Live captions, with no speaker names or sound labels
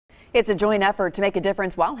It's a joint effort to make a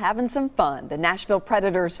difference while having some fun. The Nashville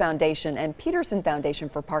Predators Foundation and Peterson Foundation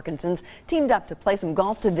for Parkinson's teamed up to play some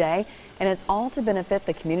golf today, and it's all to benefit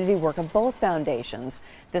the community work of both foundations.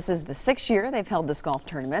 This is the 6th year they've held this golf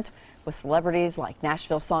tournament with celebrities like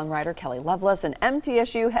Nashville songwriter Kelly Loveless and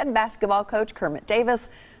MTSU head basketball coach Kermit Davis.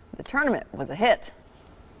 The tournament was a hit.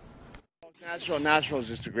 Nashville is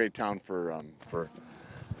just a great town for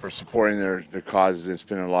supporting their causes. It's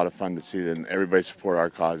been a lot of fun to see that everybody support our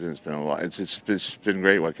cause, and it's been a lot. It's been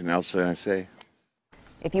great. What else can I say?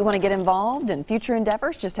 If you want to get involved in future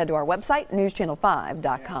endeavors, just head to our website,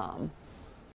 newschannel5.com.